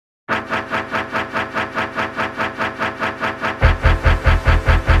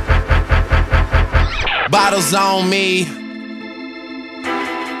Bottles on me.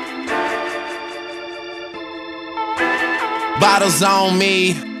 Bottles on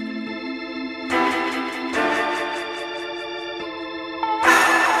me.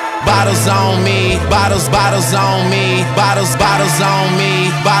 Bottles on me. Bottles on me. Bottles on me. Bottles on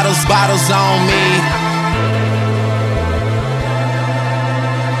me. Bottles on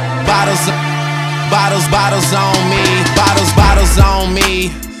me. Bottles on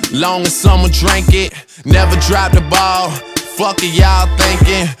me. Long as someone drank it, never drop the ball. Fuck it, y'all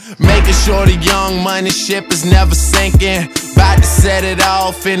thinking. Making sure the young money ship is never sinking. About to set it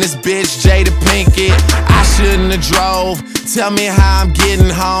off in this bitch Jada Pinkett. I shouldn't have drove. Tell me how I'm getting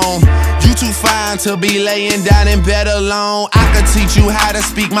home. You too fine to be laying down in bed alone. I could teach you how to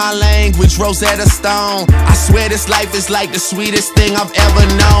speak my language, Rosetta Stone. I swear this life is like the sweetest thing I've ever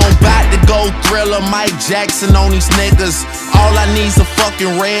known. About to go Thriller, Mike Jackson on these niggas. All I need's a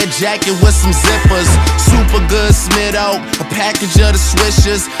fucking red jacket with some zippers. Super good Smith-O, a package of the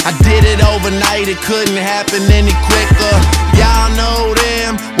Swishers. I did it overnight, it couldn't happen any quicker. Y'all know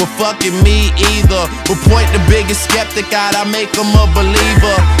them, well fucking me either. But point the biggest skeptic out, I make them a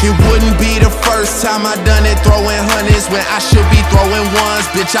believer. It wouldn't be the first time I done it, throwing hundreds when I should be throwing ones.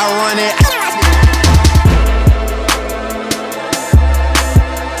 Bitch, I run it.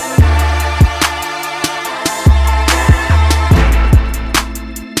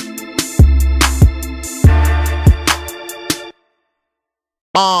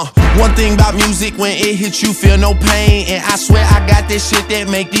 One thing about music, when it hits you feel no pain. And I swear I got this shit that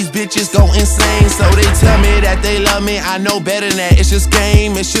make these bitches go insane. So they tell me that they love me, I know better than that. It's just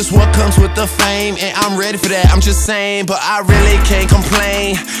game, it's just what comes with the fame. And I'm ready for that, I'm just saying, but I really can't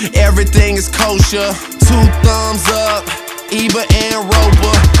complain. Everything is kosher, 2 thumbs up, Eber and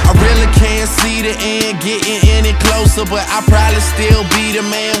Roper. I really can't see the end getting any closer, but I probably still be the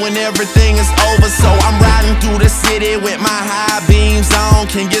man when everything is over. So I'm riding through the city with my high beams on.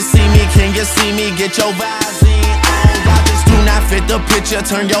 Can you see me? Can you see me? Get your vibes on. Y'all just do not fit the picture,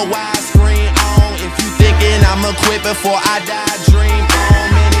 turn your widescreen on. If you thinking I'ma quit before I die, dream on.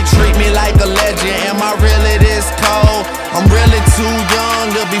 Many treat me like a legend, am I really this cold? I'm really too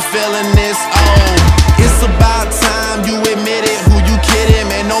young to be feeling this old. It's about time you admit it, who you kidding?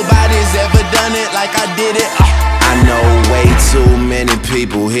 Man, nobody's ever done it like I did it. I know way too many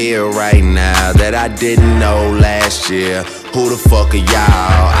people here right now that I didn't know last year. Who the fuck are y'all?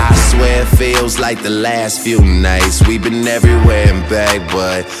 I swear it feels like the last few nights we've been everywhere and back,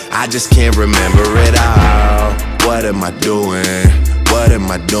 but I just can't remember it all. What am I doing? What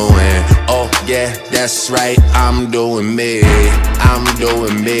am I doing? Oh yeah, that's right, I'm doing me. I'm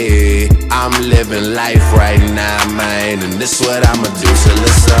doing me. I'm living life right now, man. And this what I'ma do till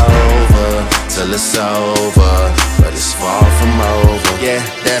it's over. Till it's over, but it's far from over. Yeah,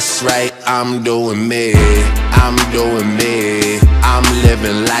 that's right, I'm doing me. I'm doing me. I'm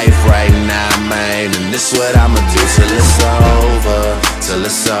living life right now, man. And this what I'ma do till it's over. Till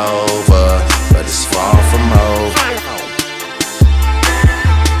it's over.